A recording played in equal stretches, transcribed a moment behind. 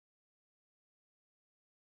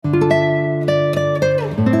I've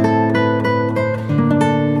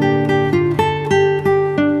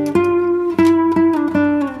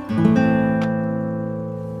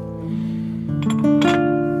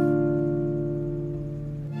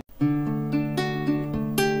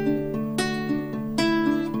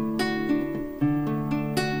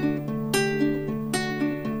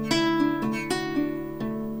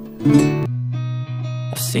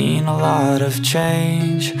seen a lot of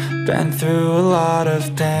change, been through a lot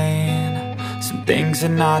of pain. Some things are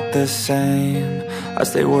not the same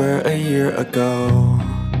as they were a year ago,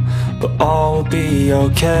 but all will be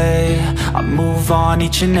okay. I move on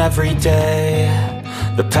each and every day.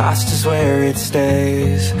 The past is where it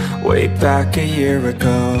stays, way back a year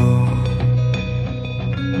ago.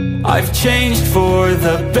 I've changed for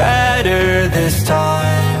the better this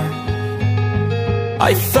time.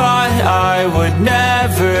 I thought I would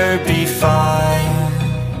never be fine.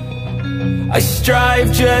 I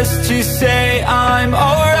strive just to say I'm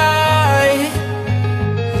alright,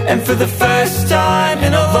 and for the first time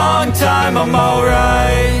in a long time I'm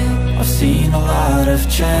alright. I've seen a lot of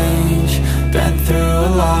change, been through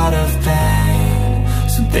a lot of pain.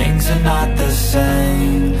 Some things are not the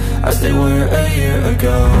same as they were a year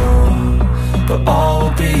ago, but all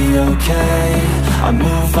will be okay. I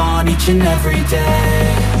move on each and every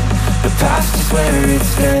day. The past is where it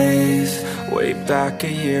stays, way back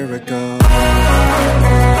a year ago.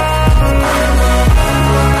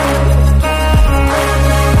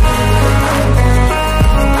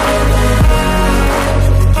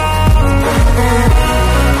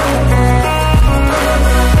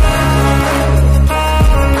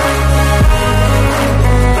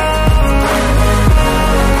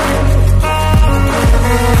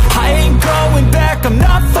 I'm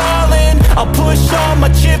not falling, I'll push all my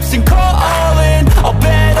chips and call all in. I'll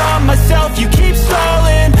bet on myself, you keep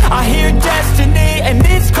stalling. I hear destiny and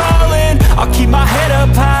it's calling. I'll keep my head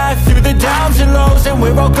up high through the downs and lows, and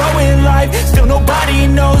we're all going life. Still nobody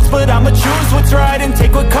knows, but I'ma choose what's right and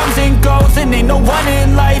take what comes and goes. And ain't no one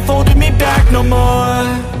in life holding me back no more.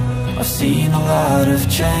 I've seen a lot of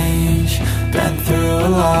change, been through a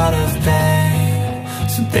lot of pain.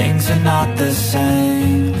 Some things are not the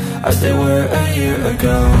same as they were a year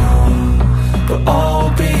ago, but all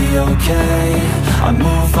will be okay. I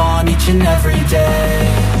move on each and every day.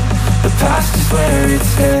 The past is where it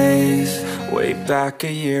stays, way back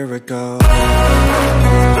a year ago.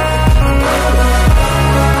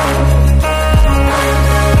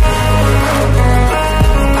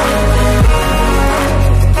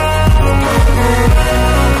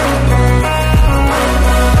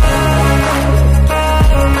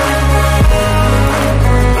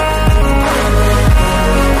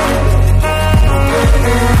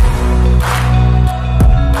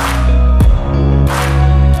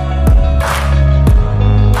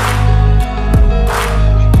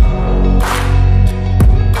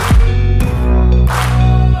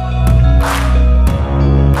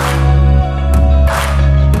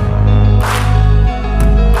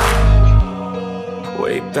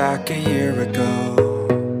 Back a year ago.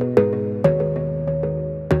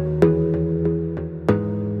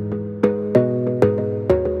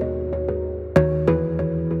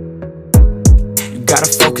 You gotta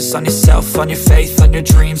focus on yourself, on your faith, on your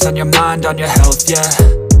dreams, on your mind, on your health, yeah.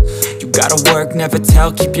 You gotta work, never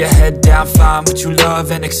tell, keep your head down, find what you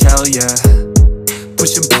love and excel, yeah.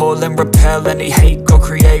 Push and pull and repel any hate, go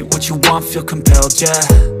create what you want, feel compelled, yeah.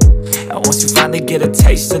 And once you finally get a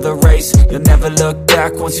taste of the race, you'll never look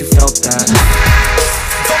back once you felt that.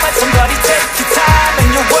 Don't let somebody take your time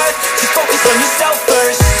and your worth, just focus on yourself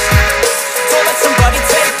first. Don't let somebody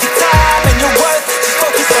take your time and your worth, just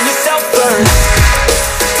focus on yourself first.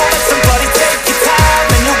 Don't let somebody take your time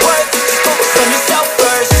and your worth, just focus on yourself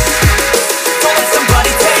first. Don't let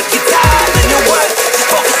somebody take your time and your worth,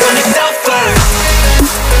 just focus on yourself first.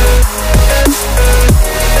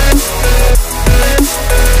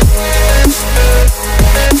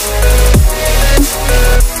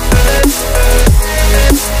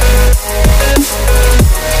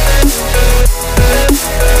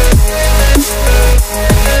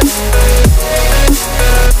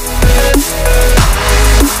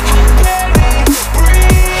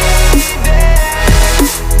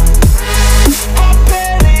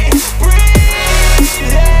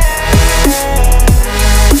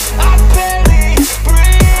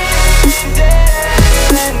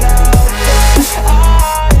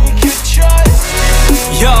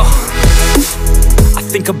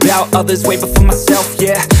 think about others way before myself,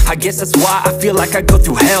 yeah. I guess that's why I feel like I go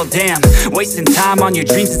through hell, damn. Wasting time on your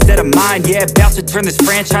dreams instead of mine, yeah. About to turn this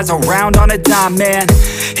franchise around on a dime, man.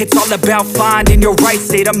 It's all about finding your right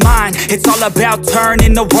state of mind. It's all about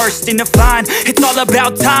turning the worst into fine. It's all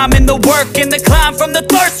about time and the work and the climb. From the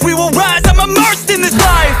thirst we will rise, I'm immersed in this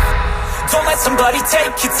life. Don't let somebody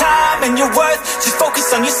take your time and your worth. Just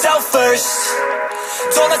focus on yourself first.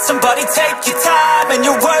 Don't let somebody take your time and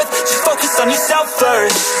your worth. Just focus on yourself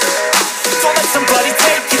first. Don't let somebody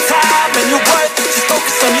take your time and your worth. Just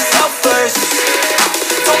focus on yourself first.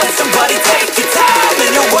 Don't let somebody take your time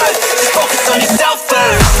and your worth. Just focus on yourself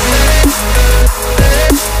first.